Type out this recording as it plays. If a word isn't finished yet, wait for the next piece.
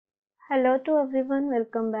Hello to everyone,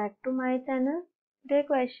 welcome back to my channel. Today's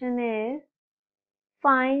question is,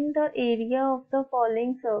 find the area of the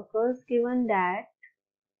following circles given that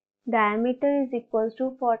diameter is equals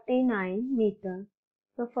to 49 meters.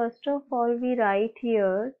 So first of all we write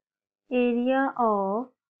here area of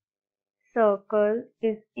circle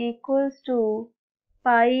is equals to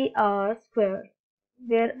pi r square,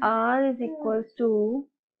 where r is equals to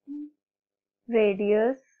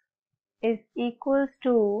radius is equals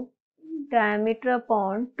to diameter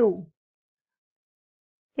upon 2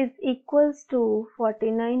 is equals to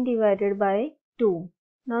 49 divided by 2.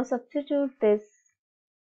 Now substitute this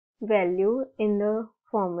value in the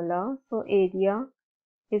formula. So area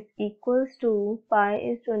is equals to pi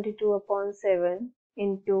is 22 upon 7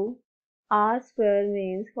 into r square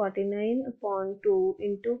means 49 upon 2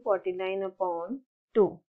 into 49 upon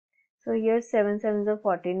 2. So here 7 7s are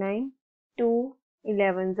 49, 2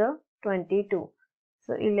 11s are 22.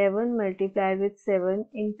 So 11 multiplied with 7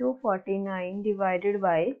 into 49 divided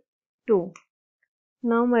by 2.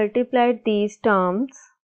 Now multiply these terms.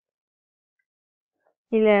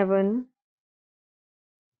 11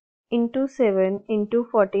 into 7 into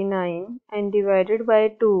 49 and divided by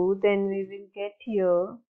 2, then we will get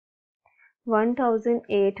here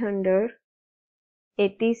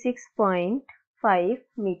 1886.5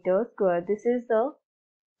 meters square. This is the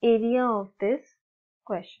area of this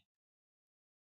question.